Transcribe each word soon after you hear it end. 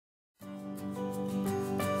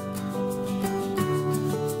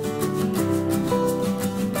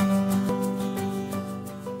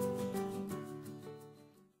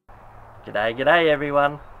G'day, g'day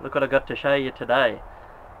everyone. Look what I got to show you today.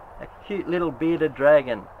 A cute little bearded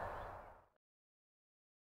dragon.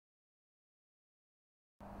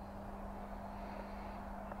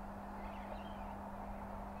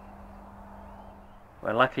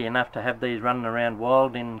 We're lucky enough to have these running around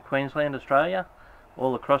wild in Queensland, Australia,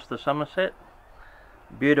 all across the Somerset.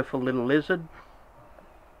 Beautiful little lizard.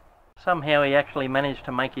 Somehow he actually managed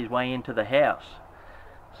to make his way into the house.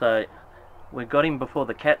 So we got him before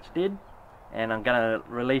the cats did, and I'm going to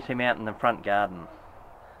release him out in the front garden.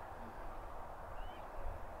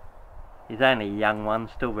 He's only a young one,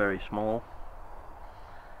 still very small.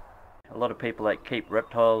 A lot of people that keep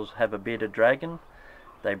reptiles have a bearded dragon.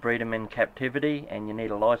 They breed them in captivity and you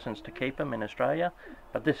need a license to keep them in Australia,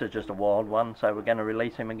 but this is just a wild one, so we're going to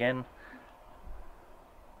release him again.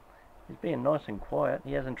 He's being nice and quiet.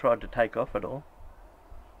 He hasn't tried to take off at all.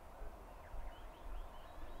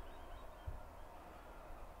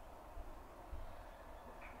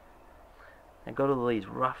 They've got all these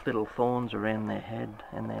rough little thorns around their head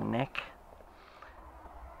and their neck.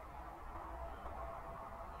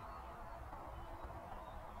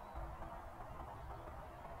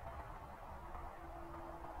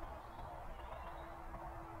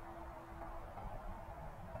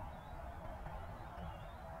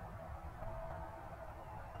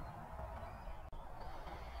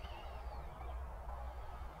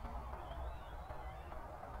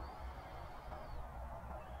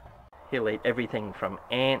 He'll eat everything from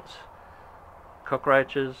ants,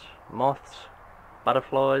 cockroaches, moths,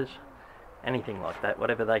 butterflies, anything like that,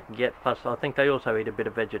 whatever they can get. Plus I think they also eat a bit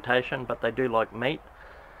of vegetation, but they do like meat.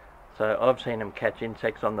 So I've seen them catch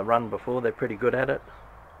insects on the run before. They're pretty good at it.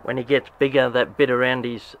 When he gets bigger, that bit around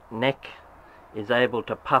his neck is able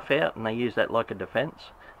to puff out, and they use that like a defense.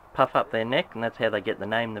 Puff up their neck, and that's how they get the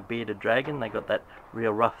name the bearded dragon. They got that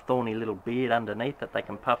real rough thorny little beard underneath that they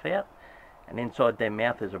can puff out. And inside their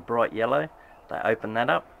mouth is a bright yellow. They open that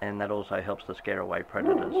up, and that also helps to scare away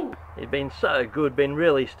predators. He's been so good, been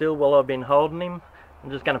really still while I've been holding him.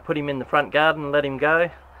 I'm just going to put him in the front garden and let him go,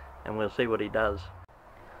 and we'll see what he does.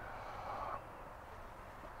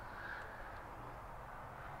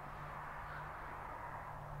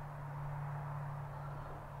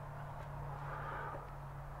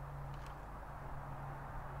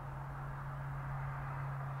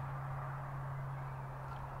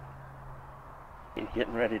 He's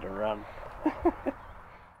getting ready to run. I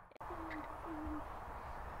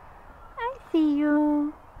see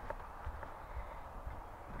you.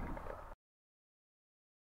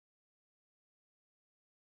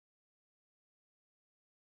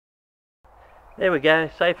 There we go,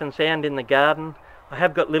 safe and sound in the garden. I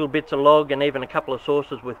have got little bits of log and even a couple of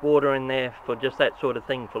saucers with water in there for just that sort of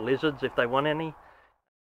thing for lizards if they want any.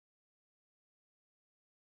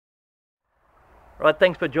 Right,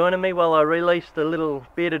 thanks for joining me while I release the little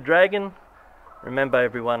bearded dragon. Remember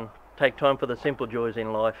everyone, take time for the simple joys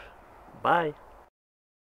in life. Bye.